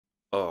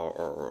Oh,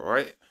 all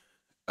right.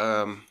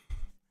 Um,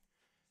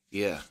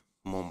 yeah,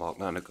 more Mark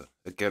Lanegan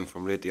again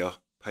from Lydia,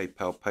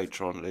 PayPal,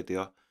 Patreon,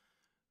 Lydia.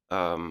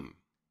 Um,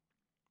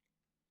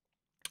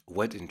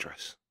 Wedding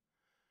dress.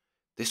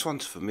 This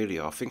one's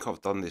familiar. I think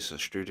I've done this a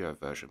studio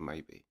version,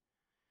 maybe.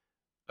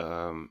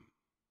 Um,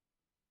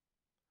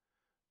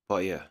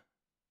 but yeah,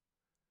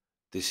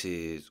 this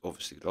is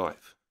obviously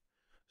live.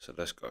 So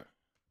let's go.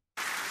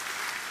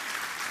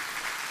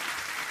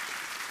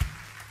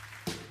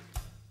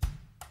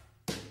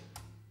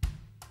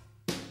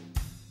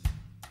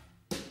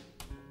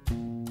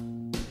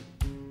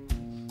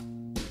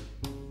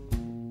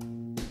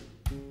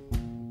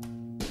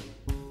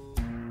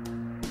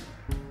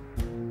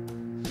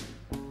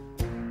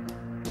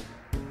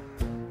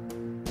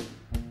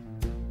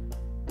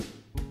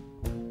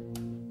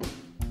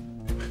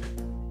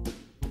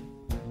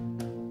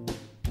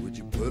 Would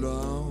you put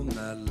on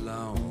that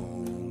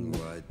long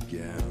white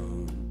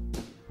gown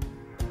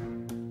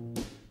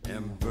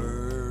and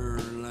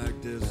burn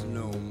like there's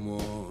no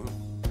more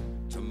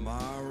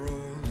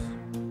tomorrows?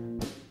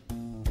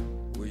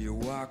 Will you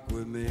walk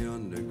with me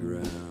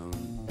underground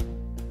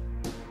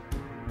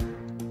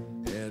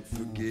and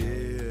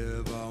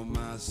forgive all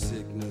my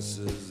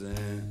sicknesses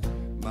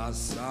and my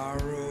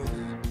sorrows?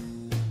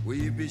 Will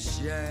you be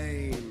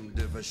shamed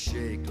if I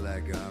shake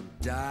like I'm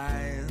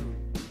dying?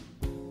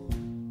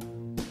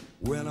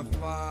 When I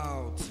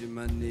fall to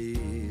my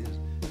knees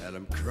and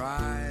I'm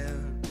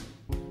crying,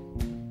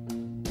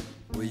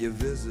 will you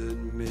visit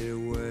me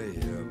where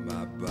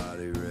my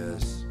body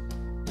rests?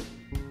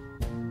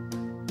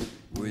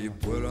 Will you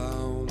put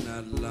on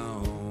that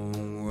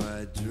long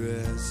white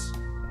dress?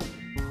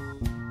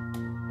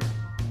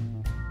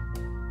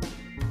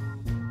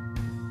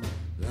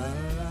 La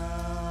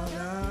la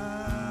la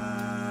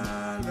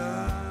la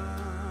la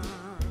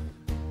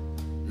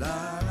la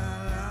la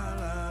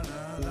la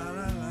la la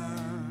la.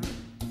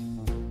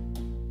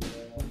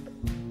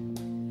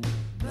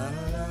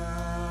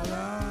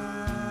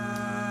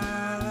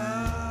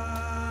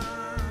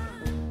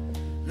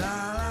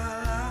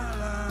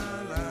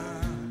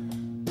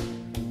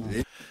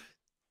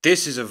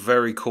 This is a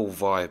very cool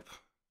vibe.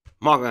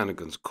 Mark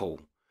Lanegan's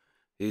cool.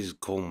 He's a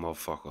cool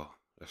motherfucker.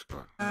 Let's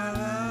go.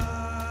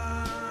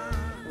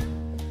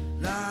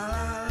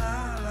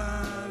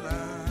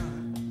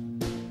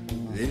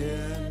 The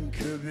end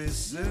could be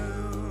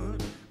soon.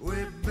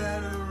 We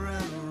better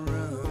run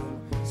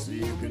around so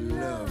you can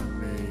love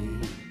me.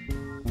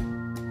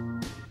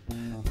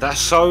 That's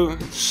so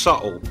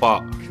subtle, but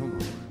Come on.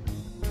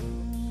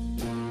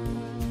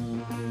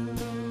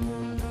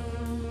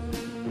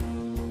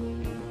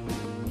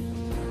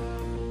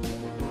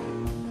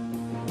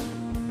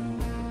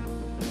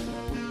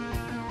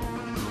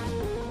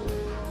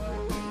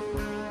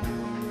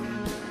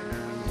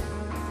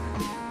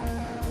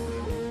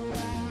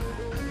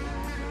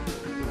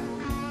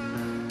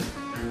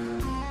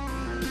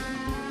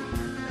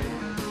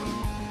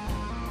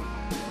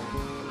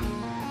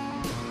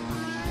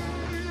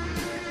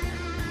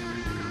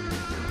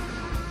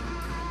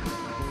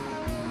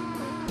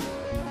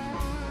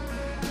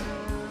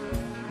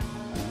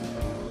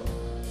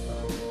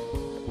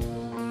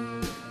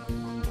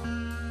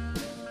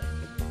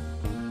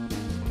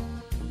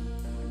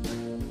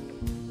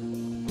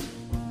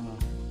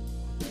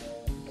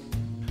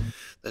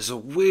 there's a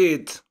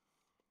weird.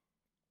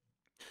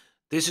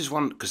 This is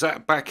one because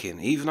that backing,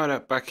 even though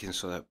that backing,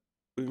 so that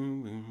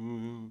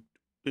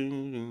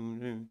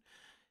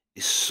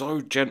it's so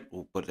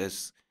gentle, but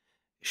it's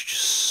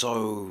just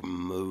so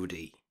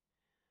moody.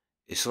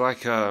 It's like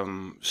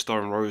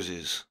Stone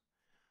Roses.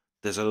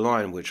 There's a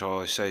line which I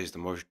always say is the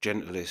most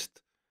gentlest,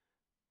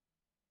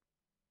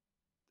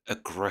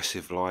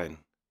 aggressive line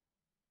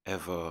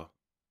ever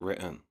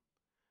written,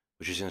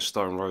 which is in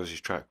Stone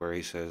Roses track where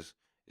he says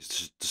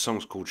the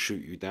song's called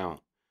 "Shoot You Down,"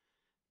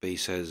 but he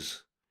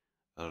says,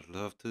 "I'd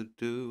love to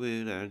do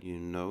it, and you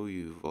know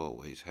you've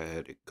always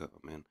had it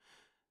coming,"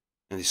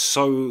 and it's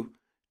so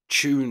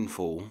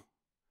tuneful,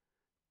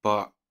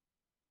 but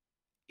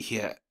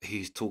yeah,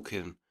 he's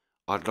talking.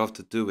 I'd love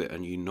to do it,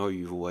 and you know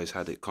you've always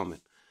had it coming,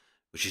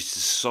 which is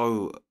just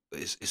so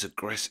it's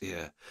aggressive.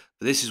 Yeah,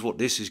 but this is what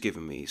this is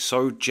giving me.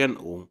 So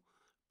gentle,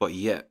 but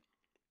yet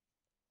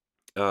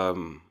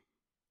um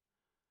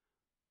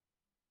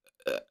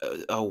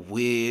a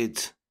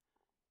weird,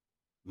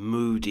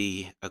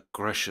 moody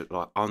aggression,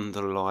 like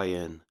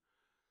underlying,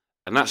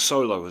 and that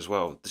solo as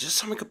well. There's just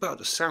something about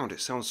the sound. It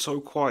sounds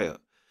so quiet,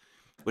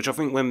 which I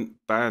think when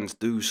bands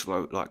do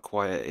slow, like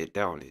quiet it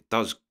down, it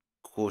does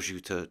cause you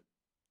to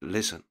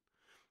listen.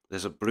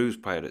 There's a blues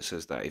player that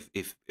says that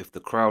if the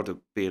crowd are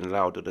being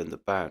louder than the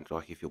band,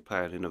 like if you're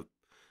playing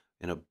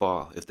in a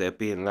bar, if they're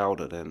being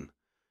louder, then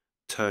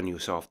turn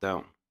yourself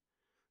down,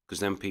 because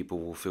then people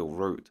will feel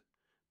rude.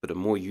 But the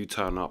more you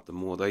turn up, the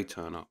more they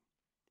turn up.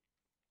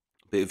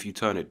 But if you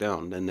turn it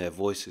down, then their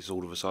voices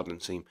all of a sudden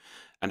seem,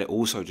 and it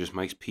also just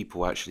makes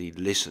people actually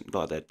listen,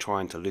 like they're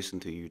trying to listen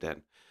to you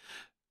then.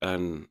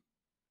 And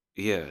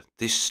yeah,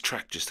 this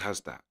track just has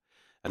that.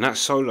 And that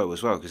solo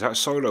as well, because that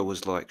solo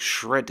was like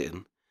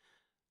shredding,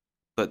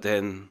 but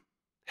then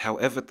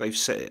however they've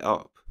set it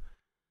up,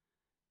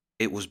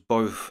 it was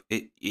both.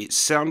 It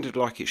sounded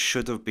like it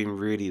should have been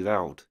really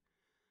loud,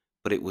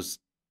 but it was,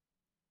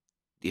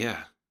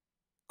 yeah,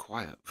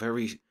 quiet.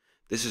 Very.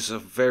 This is a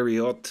very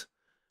odd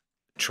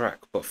track,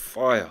 but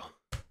fire.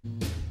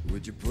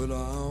 Would you put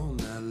on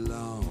that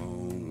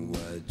long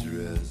white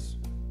dress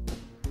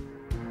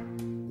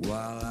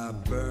while I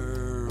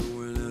burn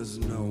when there's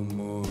no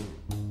more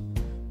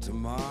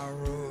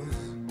tomorrows?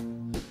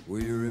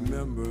 Will you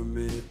remember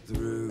me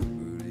through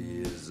the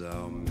years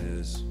I'll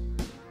miss?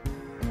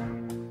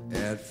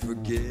 And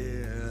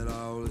forget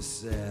all the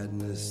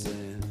sadness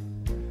and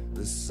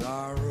the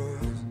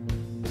sorrows.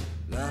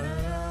 La la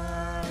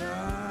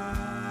la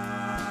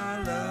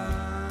la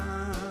la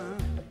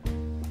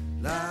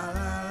la la.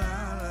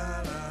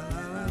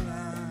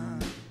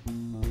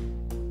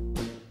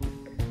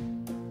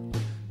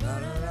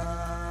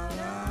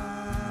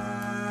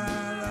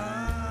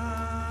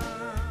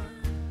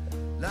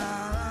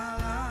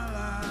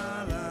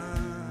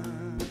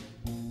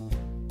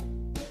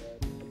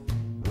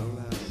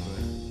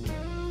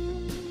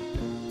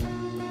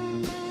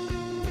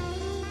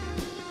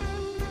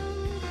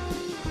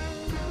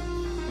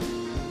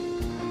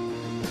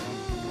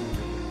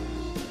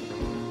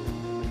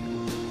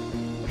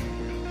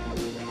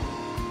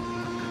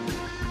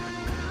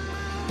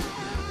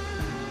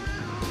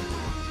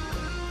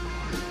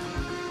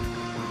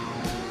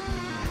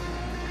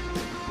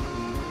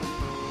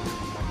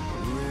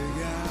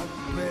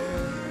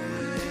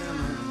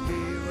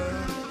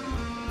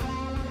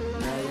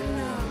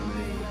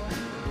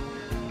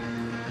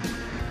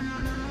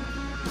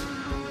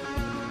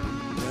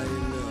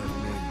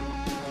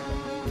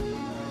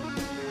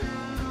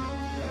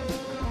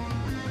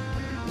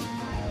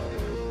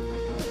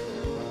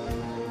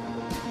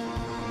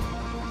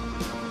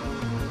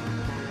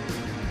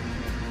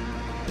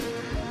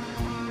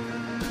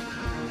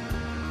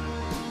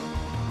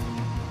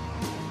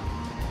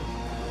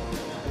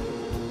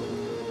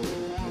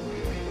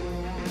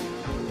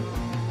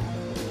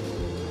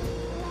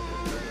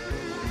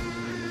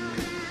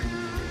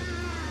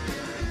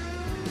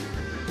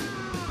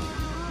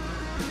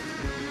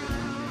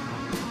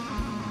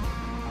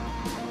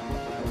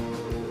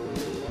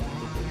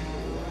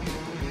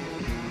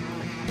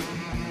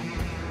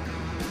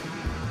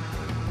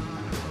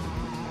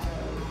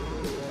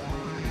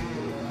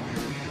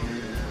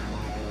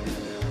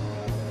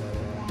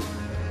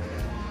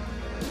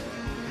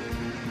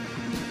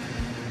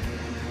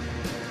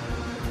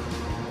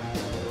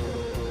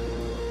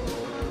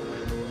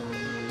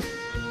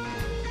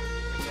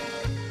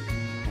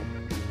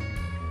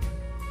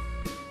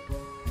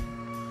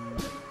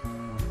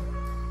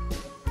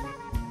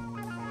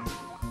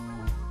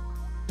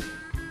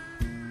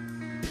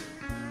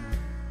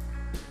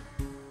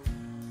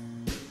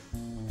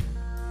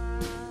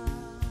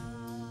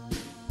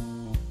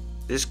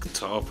 This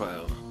guitar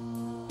player.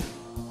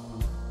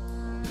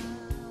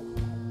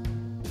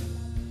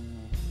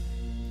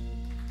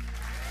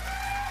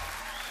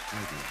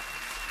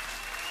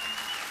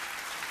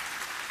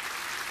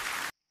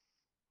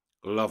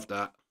 Love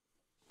that.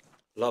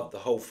 Love the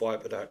whole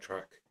vibe of that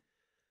track.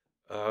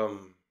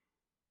 Mark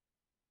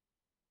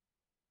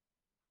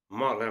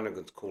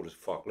Lanegan's cool as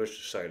fuck. Let's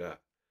just say that.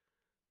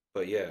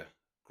 But yeah,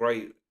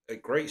 a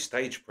great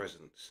stage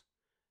presence.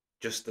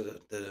 Just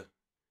the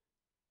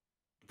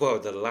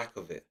lack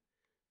of it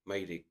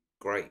made it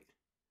great.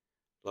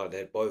 Like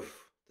they're both.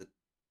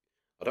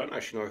 I don't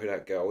actually know who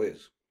that girl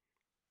is,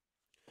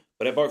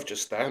 but they're both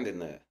just standing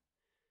there.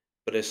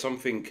 But there's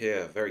something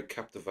here very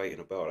captivating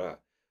about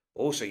that.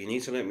 Also, you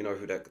need to let me know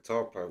who that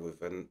guitar player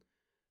with, and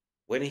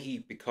when he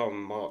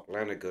become Mark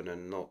Lanegan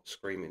and not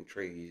Screaming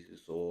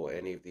Trees or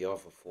any of the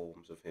other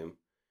forms of him,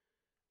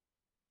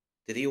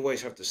 did he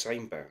always have the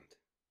same band?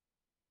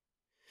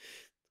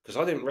 Because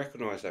I didn't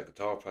recognise that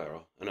guitar player,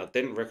 and I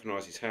didn't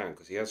recognise his hand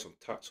because he had some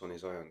tats on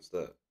his hands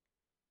that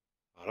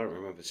I don't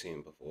remember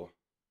seeing before.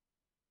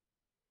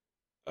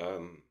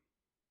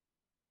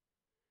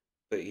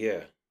 But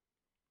yeah,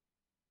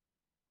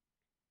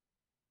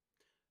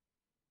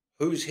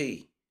 who's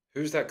he?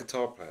 Who's that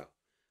guitar player?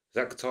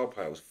 That guitar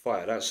player was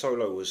fire. That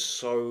solo was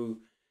so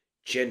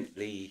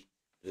gently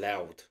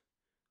loud,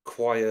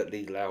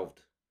 quietly loud,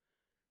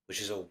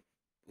 which is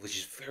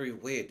very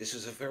weird. This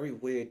is a very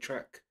weird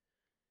track.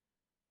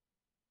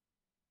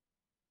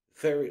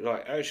 Very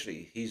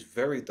actually, he's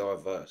very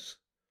diverse,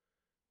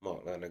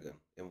 Mark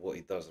Lanegan, in what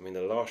he does. I mean,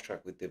 the last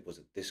track we did was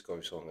a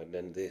disco song, and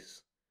then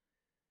this,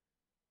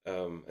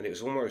 and it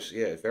was almost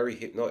very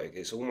hypnotic.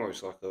 It's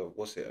almost like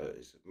it's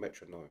a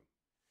metronome.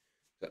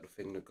 Is that the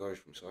thing that goes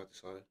from side to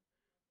side?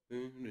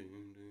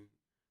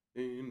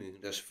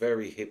 That's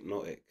very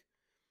hypnotic.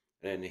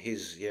 And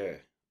his,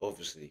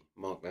 obviously,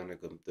 Mark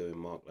Lanegan doing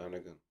Mark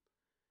Lanegan.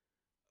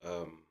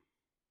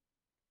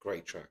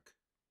 Great track.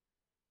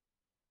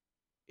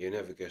 You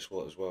never guess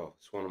what as well.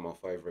 It's one of my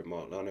favourite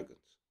Mark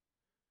Lanegans.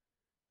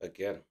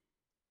 Again.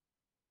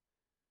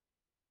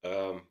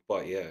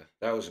 But yeah,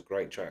 that was a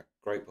great track.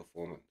 Great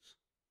performance.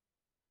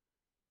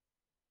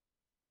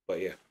 But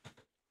yeah,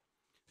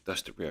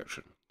 that's the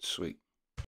reaction. Sweet.